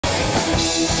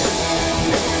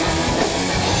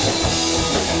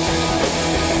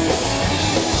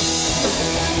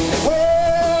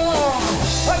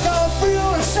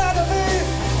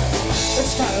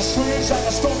It's kinda strange, like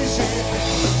a stormy sea.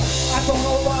 I don't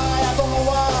know why.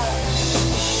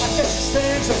 I guess these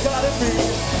things have gotta be.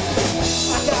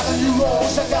 I got a new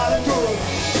rose, I got it good.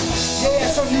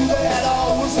 Yes, I knew that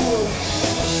always would.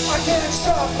 I can't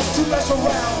stop to mess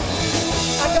around.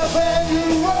 I got brand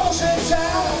new rose in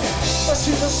town. I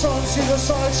see the sun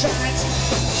shines.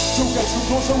 Don't get too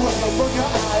close or it'll burn your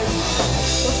eyes.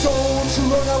 But don't you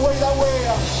run away that way.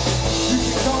 You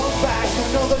can come back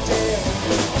another day.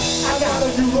 I got a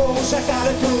new rose, I got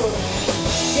it good.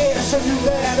 Yes, I knew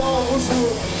that always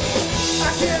would.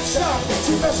 I can't stop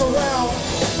to mess around.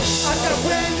 I got a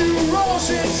brand new rose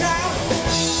in town.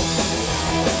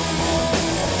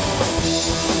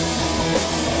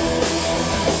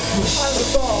 I never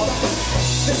thought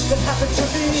this could happen to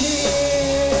me.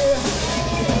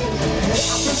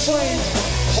 I've been trained,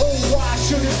 oh why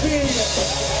should it be?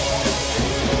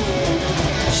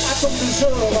 I don't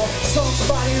deserve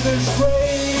somebody this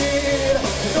great.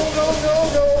 No,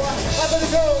 I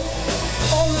better go,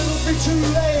 or it'll be too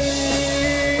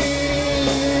late.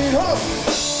 Huh.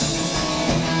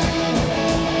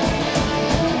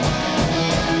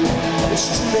 It's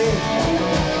too late.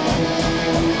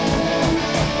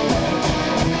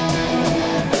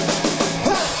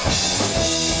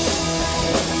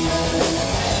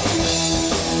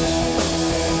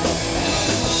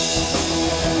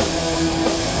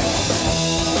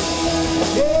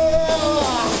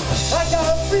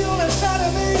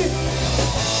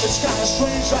 It's kinda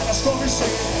strange, like a stormy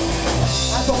sea.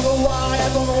 I don't know why.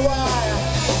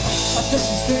 I guess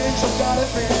these things have got it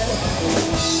bad.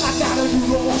 I got a new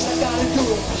rose, I got it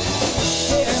good.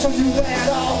 Yes, I knew that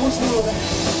always would.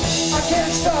 I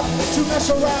can't stop to mess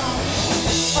around.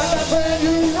 I got brand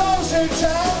new rose in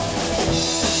town.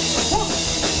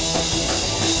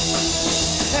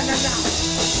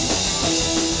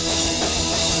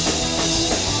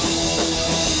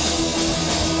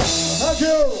 Thank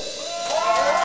you.